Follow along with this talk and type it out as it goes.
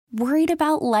Worried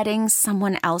about letting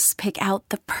someone else pick out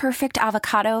the perfect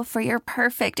avocado for your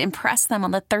perfect impress them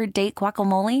on the third date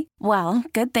guacamole? Well,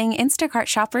 good thing Instacart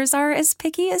shoppers are as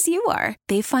picky as you are.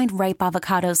 They find ripe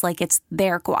avocados like it's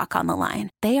their guac on the line.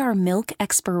 They are milk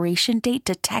expiration date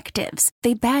detectives.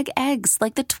 They bag eggs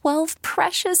like the 12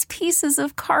 precious pieces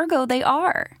of cargo they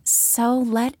are. So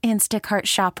let Instacart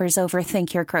shoppers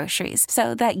overthink your groceries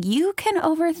so that you can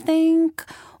overthink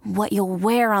what you'll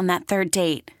wear on that third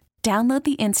date. Download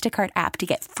the Instacart app to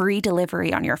get free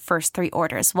delivery on your first 3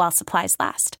 orders while supplies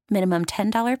last. Minimum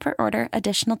 $10 per order.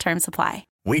 Additional terms apply.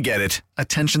 We get it.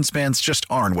 Attention spans just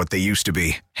aren't what they used to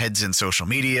be. Heads in social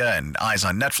media and eyes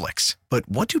on Netflix. But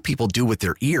what do people do with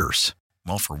their ears?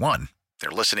 Well, for one, they're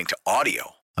listening to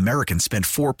audio. Americans spend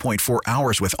 4.4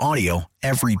 hours with audio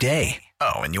every day.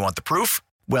 Oh, and you want the proof?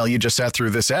 Well, you just sat through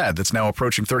this ad that's now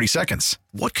approaching 30 seconds.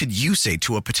 What could you say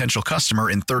to a potential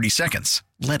customer in 30 seconds?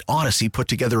 Let Odyssey put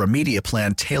together a media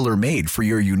plan tailor-made for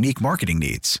your unique marketing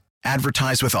needs.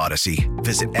 Advertise with Odyssey.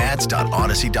 Visit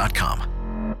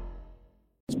ads.odyssey.com.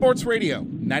 Sports Radio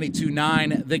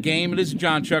 92.9 The Game. It is a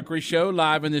Jon Chuckery Show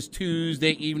live on this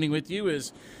Tuesday evening with you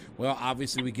as, well,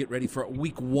 obviously we get ready for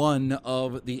week 1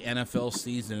 of the NFL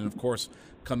season. And, of course,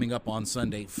 coming up on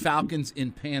Sunday, Falcons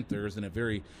and Panthers in a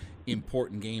very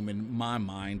important game in my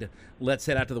mind. Let's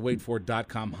head out to the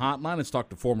waitfor.com hotline. Let's talk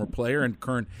to former player and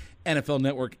current NFL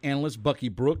Network analyst Bucky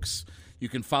Brooks. You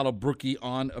can follow Bucky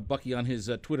on his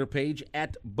Twitter page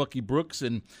at Bucky Brooks,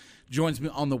 and joins me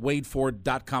on the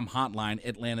waitfor.com hotline,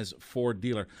 Atlanta's Ford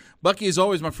dealer. Bucky, as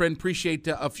always, my friend, appreciate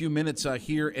a few minutes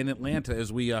here in Atlanta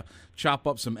as we chop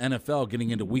up some NFL getting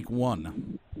into week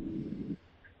 1.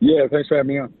 Yeah, thanks for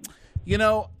having me on. You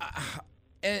know,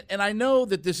 and I know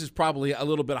that this is probably a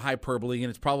little bit of hyperbole, and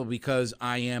it's probably because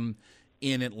I am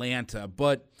in Atlanta.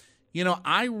 But, you know,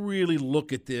 I really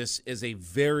look at this as a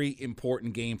very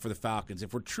important game for the Falcons.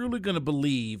 If we're truly going to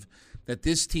believe that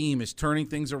this team is turning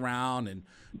things around and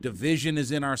division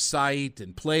is in our sight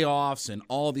and playoffs and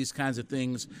all these kinds of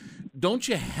things, don't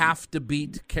you have to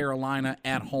beat Carolina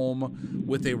at home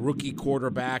with a rookie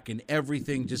quarterback and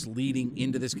everything just leading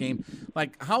into this game?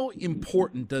 Like, how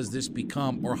important does this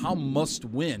become, or how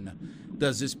must-win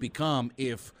does this become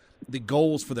if the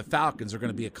goals for the Falcons are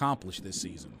going to be accomplished this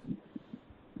season?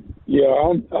 Yeah,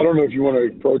 I don't know if you want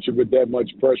to approach it with that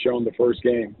much pressure on the first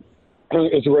game.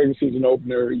 It's a regular season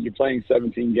opener. You're playing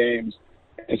 17 games.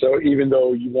 And so even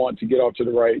though you want to get off to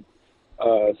the right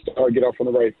start, get off on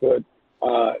the right foot,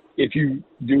 if you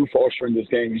do fall short in this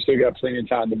game, you still got plenty of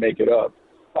time to make it up.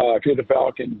 If you're the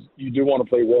Falcons, you do want to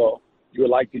play well. You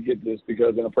would like to get this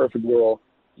because in a perfect world,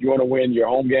 you want to win your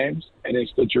home games and then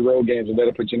split your road games, and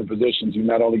that'll put you in a position to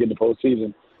not only get the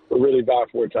postseason, but really vie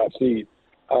for a top seed.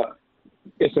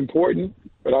 It's important,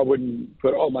 but I wouldn't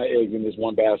put all my eggs in this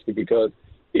one basket because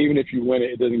even if you win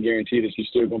it, it doesn't guarantee that you're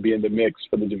still going to be in the mix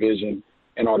for the division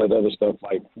and all that other stuff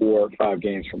like 4 or 5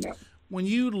 games from now. When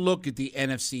you look at the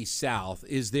NFC South,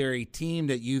 is there a team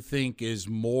that you think is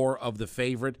more of the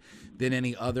favorite than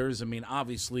any others? I mean,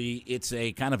 obviously, it's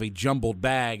a kind of a jumbled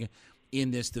bag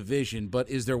in this division, but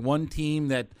is there one team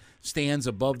that stands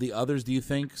above the others, do you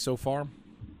think, so far?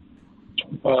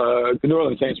 The New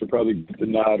Orleans Saints were probably the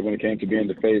nod when it came to being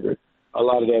the favorite. A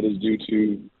lot of that is due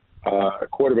to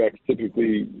quarterbacks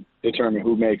typically determine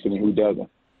who makes it and who doesn't.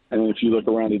 And if you look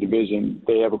around the division,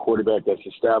 they have a quarterback that's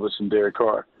established in Derek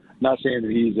Carr. Not saying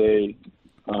that he's a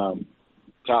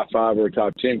top 5 or a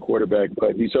top 10 quarterback,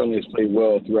 but he certainly has played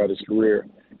well throughout his career.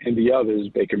 And the others,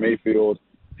 Baker Mayfield,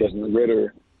 Desmond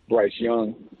Ridder, Bryce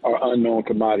Young, are unknown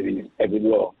commodities as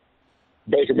well.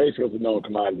 Baker Mayfield's a known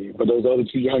commodity, but those other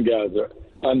 2 young guys are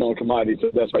unknown commodities, so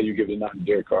that's why you give the nod to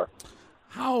Derek Carr.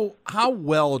 How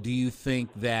well do you think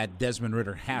that Desmond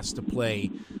Ridder has to play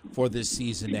for this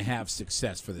season to have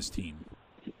success for this team?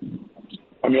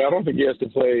 I mean, I don't think he has to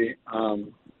play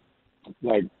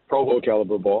like Pro Bowl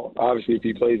caliber ball. Obviously, if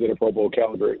he plays at a Pro Bowl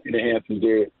caliber, it enhances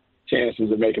their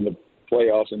chances of making the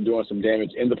playoffs and doing some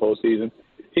damage in the postseason.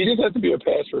 He just has to be a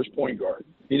pass-first point guard.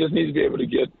 He just needs to be able to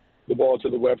get the ball to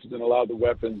the weapons and allow the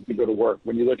weapons to go to work.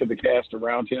 When you look at the cast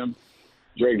around him,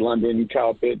 Drake London,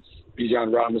 Kyle Pitts,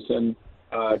 Bijan Robinson,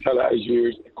 Tyler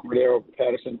Algiers, Cordero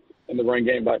Patterson in the run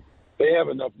game, but they have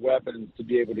enough weapons to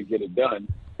be able to get it done.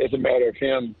 It's a matter of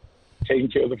him taking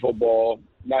care of the football,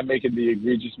 not making the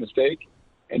egregious mistake,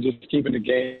 and just keeping the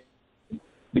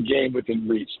game within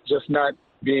reach, just not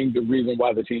being the reason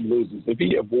why the team loses. If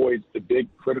he avoids the big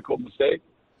critical mistake,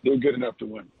 they're good enough to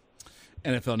win.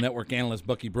 NFL Network analyst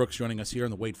Bucky Brooks joining us here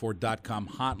on the waitfor.com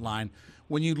hotline.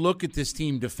 When you look at this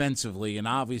team defensively, and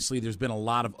obviously there's been a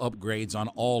lot of upgrades on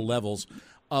all levels,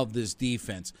 of this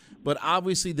defense. But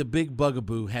obviously the big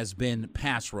bugaboo has been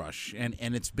pass rush, and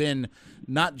it's been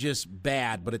not just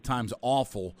bad, but at times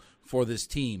awful for this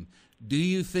team. Do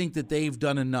you think that they've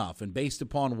done enough? And based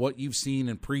upon what you've seen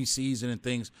in preseason and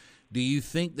things, do you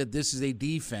think that this is a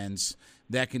defense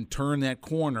that can turn that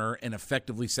corner and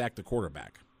effectively sack the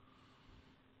quarterback?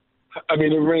 I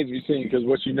mean, it remains to be seen, because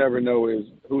what you never know is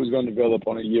who's going to develop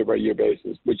on a year-by-year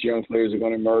basis, which young players are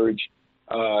going to emerge.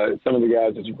 Some of the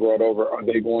guys that you brought over, are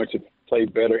they going to play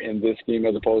better in this scheme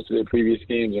as opposed to their previous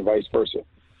schemes, and vice versa?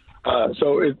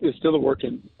 So it's still a work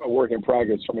in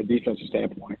progress from a defensive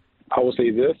standpoint. I will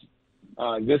say this.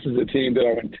 This is a team that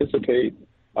I anticipate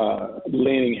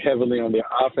leaning heavily on their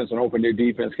offense and hoping their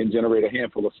defense can generate a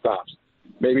handful of stops.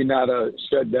 Maybe not a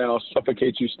shutdown,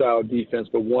 suffocate you style defense,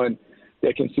 but one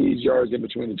that can seize yards in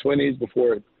between the 20s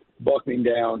before buckling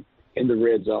down in the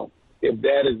red zone. If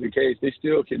that is the case, they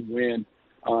still can win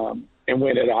and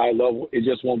win at a high level. It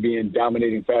just won't be in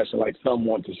dominating fashion like some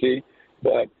want to see.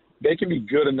 But they can be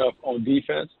good enough on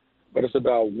defense, but it's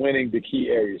about winning the key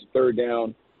areas, third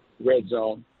down, red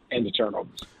zone, and the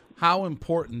turnovers. How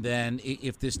important then,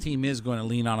 if this team is going to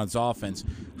lean on its offense,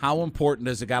 how important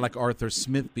does a guy like Arthur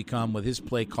Smith become with his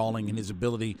play calling and his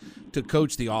ability to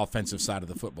coach the offensive side of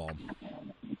the football?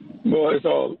 Well, it's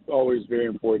always very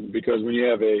important, because when you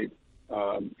have a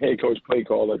head coach play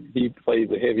caller, he plays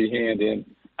a heavy hand in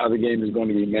how the game is going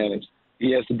to be managed.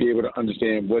 He has to be able to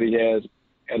understand what he has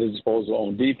at his disposal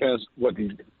on defense, what the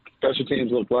special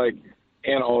teams look like,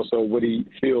 and also what he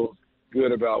feels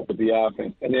good about with the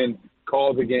offense. And then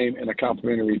call the game in a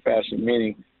complementary fashion,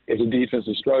 meaning if the defense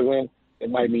is struggling, it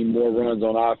might mean more runs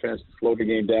on offense to slow the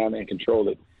game down and control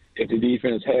it. If the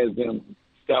defense has them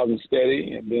stout and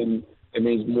steady, and then it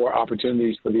means more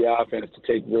opportunities for the offense to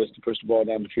take risks, to push the ball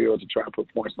down the field, to try and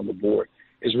put points on the board.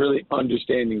 It's really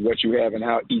understanding what you have and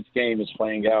how each game is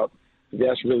playing out.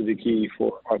 That's really the key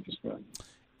for Arthur Smith.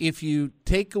 If you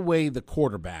take away the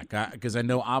quarterback, because I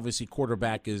know obviously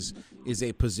quarterback is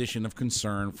a position of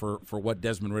concern for what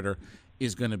Desmond Ridder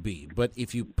is going to be. But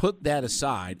if you put that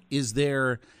aside, is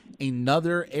there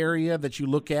another area that you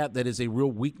look at that is a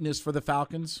real weakness for the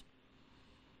Falcons?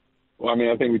 Well, I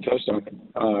mean, I think we touched on it.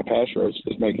 Pass rush,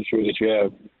 just making sure that you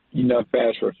have enough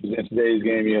pass rushes. In today's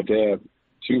game, you have to have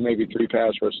 2, maybe 3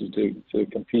 pass rushes to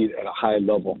compete at a high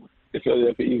level. The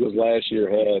Philadelphia Eagles last year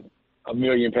had 1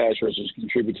 million pass rushers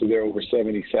contribute to their over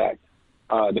 70 sacks.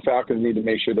 The Falcons need to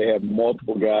make sure they have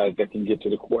multiple guys that can get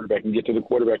to the quarterback and get to the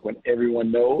quarterback when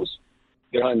everyone knows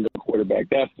they're under the quarterback.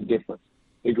 That's the difference.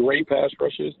 The great pass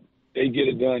rushers, they get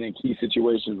it done in key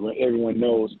situations when everyone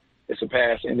knows it's a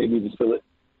pass and they need to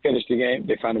finish the game.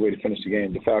 They find a way to finish the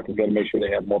game. The Falcons got to make sure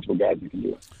they have multiple guys that can do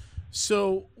it.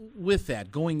 So with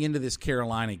that, going into this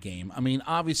Carolina game, I mean,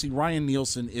 obviously Ryan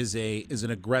Nielsen is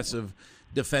an aggressive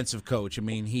defensive coach. I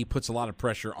mean, he puts a lot of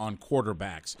pressure on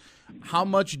quarterbacks. How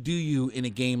much do you, in a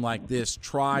game like this,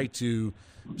 try to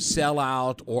sell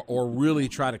out or really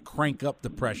try to crank up the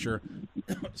pressure,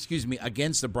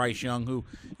 against the Bryce Young, who,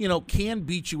 can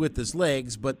beat you with his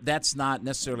legs, but that's not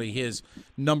necessarily his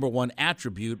number one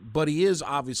attribute. But he is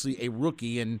obviously a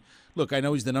rookie. And, look, I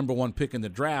know he's the number one pick in the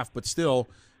draft, but still,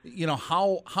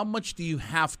 how much do you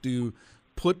have to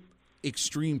put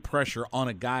extreme pressure on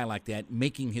a guy like that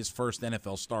making his first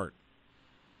NFL start?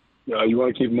 You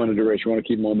want to keep him under duress. You want to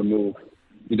keep him on the move.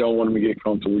 You don't want him to get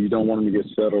comfortable. You don't want him to get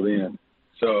settled in.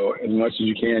 So as much as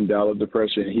you can, dial up the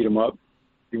pressure and heat him up.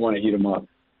 You want to heat him up.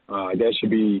 That should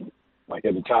be like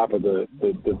at the top of the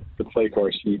play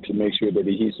card sheet to make sure that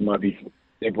he heats him up.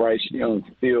 That Bryce Young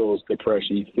feels the pressure.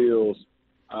 He feels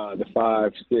the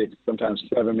 5, 6, sometimes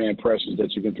 7-man pressures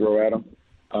that you can throw at him.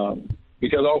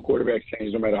 Because all quarterbacks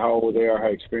change, no matter how old they are, how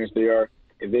experienced they are.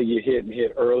 If they get hit and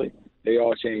hit early, they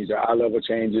all change. Their eye level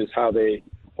changes, how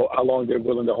long they're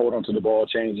willing to hold on to the ball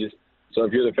changes. So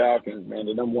if you're the Falcons, man,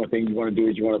 the number one thing you want to do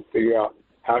is you want to figure out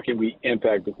how can we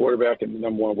impact the quarterback, and the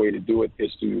number one way to do it is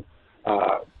to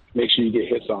make sure you get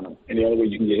hits on them. And the only way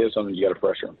you can get hits on them is you got to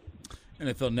pressure them.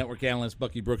 NFL Network analyst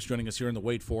Bucky Brooks joining us here in the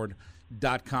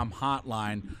WadeFord.com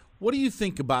hotline. What do you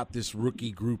think about this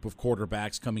rookie group of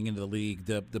quarterbacks coming into the league,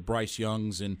 the Bryce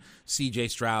Youngs and C.J.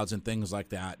 Strouds and things like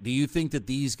that? Do you think that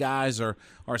these guys are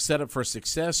set up for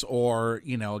success, or,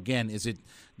 again, is it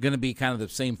going to be kind of the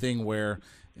same thing where,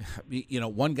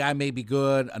 one guy may be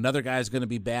good, another guy is going to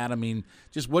be bad? I mean,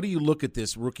 just what do you look at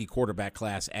this rookie quarterback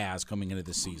class as coming into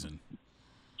this season?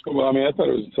 Well, I mean, I thought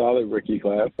it was a solid rookie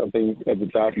class. I think at the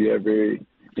top you have very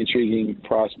intriguing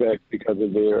prospects because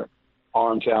of their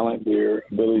arm talent, their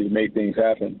ability to make things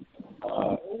happen.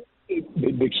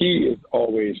 The key is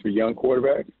always for young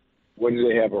quarterbacks, what do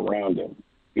they have around them?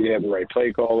 Do they have the right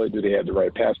play caller? Do they have the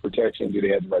right pass protection? Do they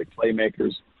have the right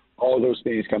playmakers? All of those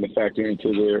things kind of factor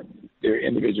into their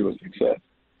individual success.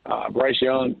 Bryce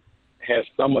Young has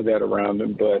some of that around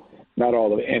him, but not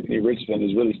all of it. Anthony Richardson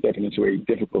is really stepping into a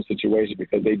difficult situation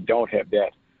because they don't have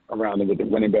that around them, with the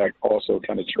running back also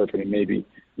kind of chirping and maybe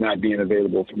not being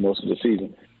available for most of the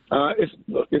season.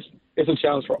 It's a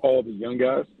challenge for all the young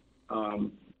guys.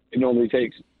 It normally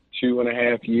takes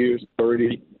 2.5 years,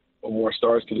 30 or more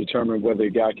starts to determine whether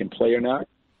a guy can play or not.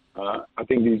 I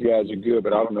think these guys are good,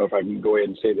 but I don't know if I can go ahead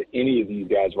and say that any of these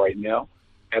guys right now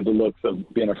have the looks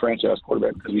of being a franchise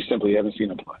quarterback because we simply haven't seen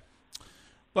them play.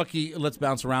 Bucky, let's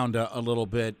bounce around a little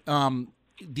bit.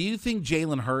 Do you think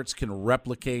Jalen Hurts can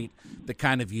replicate the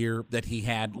kind of year that he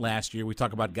had last year? We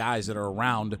talk about guys that are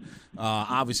around.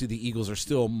 Obviously, the Eagles are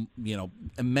still,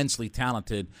 immensely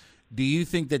talented. Do you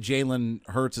think that Jalen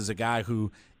Hurts is a guy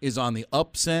who is on the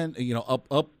upswing,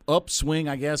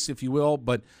 I guess, if you will,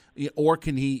 or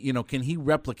can he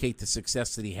replicate the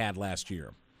success that he had last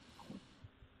year?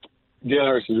 Jalen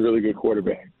Hurts is a really good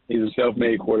quarterback. He's a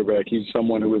self-made quarterback. He's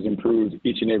someone who has improved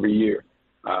each and every year.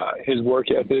 His work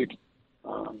ethic,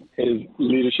 his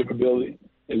leadership ability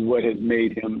is what has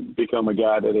made him become a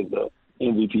guy that is an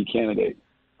MVP candidate.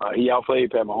 He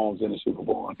outplayed Pat Mahomes in the Super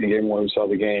Bowl. I think everyone who saw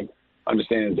the game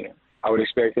understands that. I would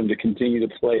expect him to continue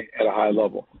to play at a high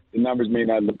level. The numbers may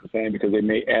not look the same because they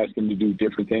may ask him to do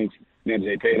different things than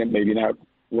they paid him, maybe not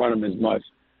run him as much.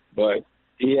 But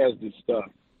he has the stuff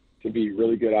to be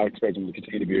really good. I expect him to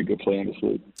continue to be a good player in this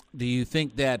league. Do you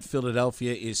think that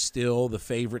Philadelphia is still the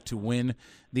favorite to win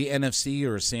the NFC,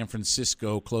 or San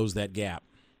Francisco close that gap?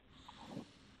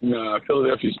 No,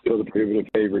 Philadelphia is still the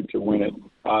favorite to win it.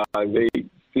 They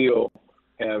still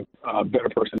have better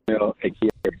personnel at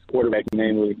key areas. Quarterback,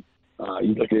 namely.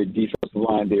 You look at the defensive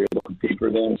line, they're a little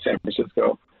deeper than San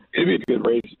Francisco. It'd be a good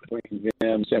race between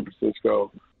them, San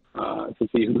Francisco, to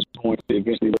see who's going to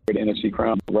eventually look at the NFC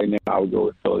crown. Right now, I would go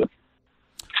with Philadelphia.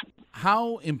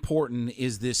 How important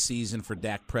is this season for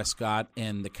Dak Prescott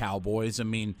and the Cowboys? I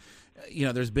mean,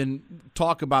 there's been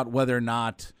talk about whether or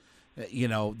not,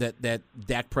 that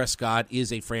Dak Prescott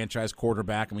is a franchise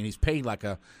quarterback. I mean, he's paid like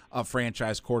a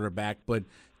franchise quarterback, but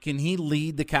can he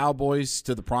lead the Cowboys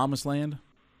to the promised land?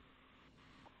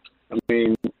 I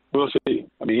mean, we'll see.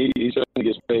 I mean, he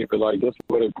certainly gets paid, but that's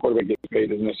what a quarterback gets paid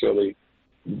doesn't necessarily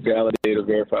validate or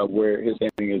verify where his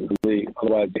standing is in the league.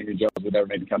 Otherwise, Daniel Jones would never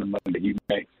make the kind of money that he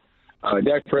makes.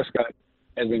 Dak Prescott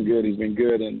has been good. He's been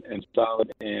good and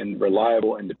solid and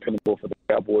reliable and dependable for the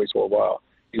Cowboys for a while.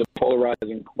 He's a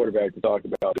polarizing quarterback to talk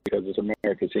about because it's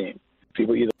America's team.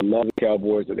 People either love the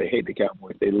Cowboys or they hate the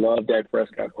Cowboys. They love Dak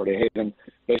Prescott or they hate him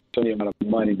based on the amount of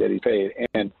money that he's paid.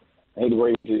 And I hate to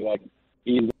worry you,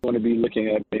 he's going to be looking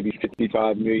at maybe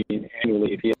 $55 million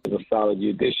annually if he has a solid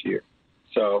year this year.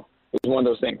 So it's one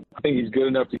of those things. I think he's good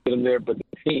enough to get him there, but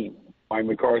the team, Mike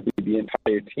McCarthy, the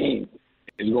entire team,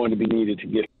 is going to be needed to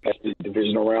get past the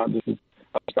divisional round. This is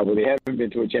they haven't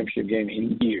been to a championship game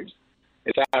in years.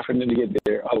 It's time for them to get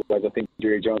there. Otherwise, I think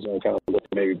Jerry Jones will kind of look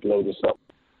to maybe blow this up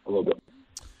a little bit.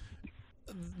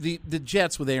 The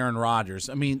Jets with Aaron Rodgers.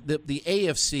 I mean, the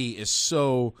AFC is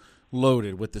so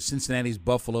loaded with the Cincinnati's,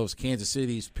 Buffalo's, Kansas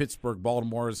City's, Pittsburgh,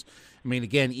 Baltimore's. I mean,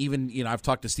 again, even I've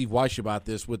talked to Steve Weish about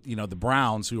this with the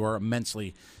Browns, who are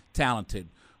immensely talented.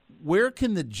 Where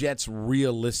can the Jets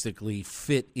realistically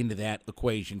fit into that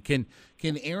equation? Can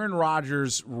Aaron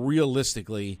Rodgers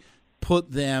realistically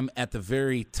put them at the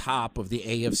very top of the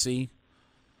AFC?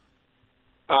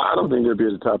 I don't think they'll be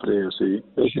at the top of the AFC.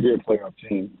 They should be a playoff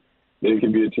team. They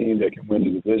can be a team that can win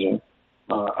the division.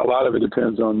 A lot of it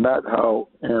depends on not how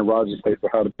Aaron Rodgers plays, but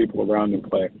how the people around him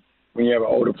play. When you have an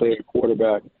older player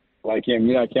quarterback like him,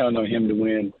 you're not counting on him to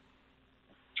win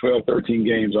 12, 13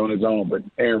 games on his own, but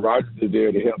Aaron Rodgers is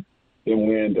there to help them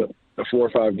win the 4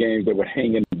 or 5 games that were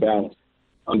hanging in the balance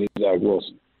under Zach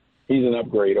Wilson. He's an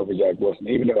upgrade over Zach Wilson.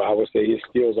 Even though I would say his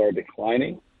skills are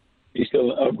declining, he's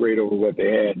still an upgrade over what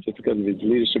they had just because of his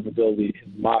leadership ability, his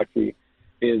moxie,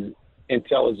 his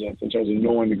intelligence in terms of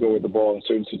knowing to go with the ball in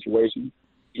certain situations.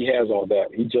 He has all that.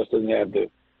 He just doesn't have the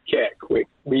quick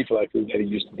reflexes that he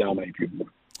used to dominate people with.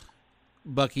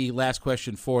 Bucky, last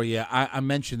question for you. I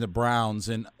mentioned the Browns,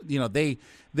 and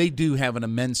they do have an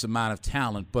immense amount of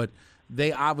talent, but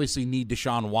they obviously need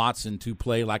Deshaun Watson to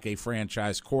play like a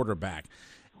franchise quarterback.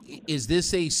 Is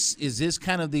this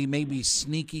kind of the maybe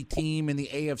sneaky team in the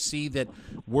AFC that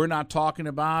we're not talking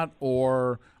about,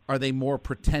 or are they more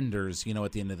pretenders?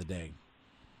 At the end of the day.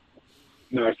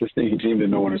 No, it's a sneaky team that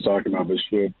no one is talking about, but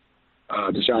should.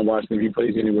 Deshaun Watson, if he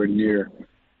plays anywhere near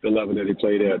the level that he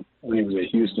played at when he was at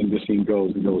Houston, this team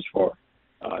goes and goes far.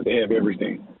 They have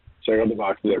everything. Check out the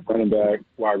boxes at running back,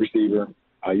 wide receiver,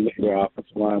 You look at their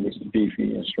offensive line, which is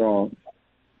beefy and strong.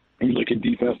 And you look at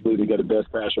defensively, they got the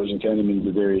best pass rushing tandem in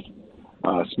Zadarius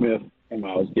Smith and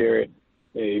Myles Garrett.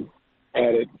 They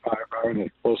added firepower and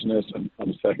explosiveness on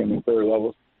the second and third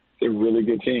levels. They're a really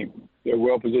good team. They're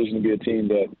well positioned to be a team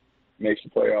that makes the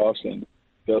playoffs and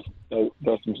does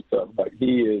some stuff. Like,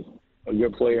 he is a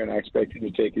good player, and I expect him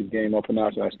to take his game up a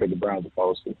notch, and I expect the Browns to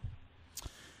follow suit.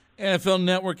 NFL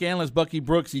Network analyst Bucky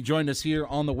Brooks, he joined us here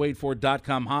on the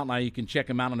waitfor.com hotline. You can check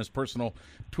him out on his personal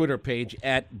Twitter page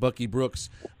at Bucky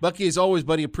Brooks. Bucky, as always,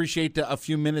 buddy, appreciate a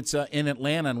few minutes in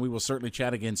Atlanta, and we will certainly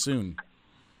chat again soon.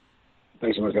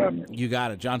 Thanks so much for having me. You got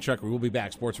it. Jon Chuckery will be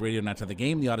back. Sports Radio, not to the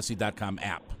game, the Odyssey.com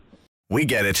app. We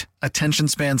get it. Attention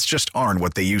spans just aren't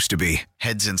what they used to be.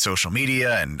 Heads in social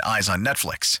media and eyes on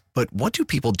Netflix. But what do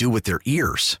people do with their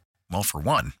ears? Well, for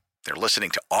one, they're listening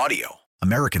to audio.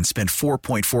 Americans spend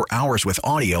 4.4 hours with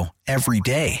audio every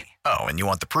day. Oh, and you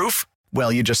want the proof?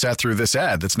 Well, you just sat through this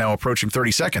ad that's now approaching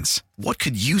 30 seconds. What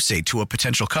could you say to a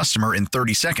potential customer in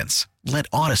 30 seconds? Let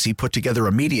Odyssey put together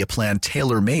a media plan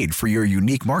tailor-made for your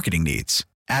unique marketing needs.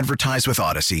 Advertise with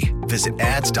Odyssey. Visit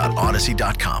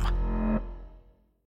ads.odyssey.com.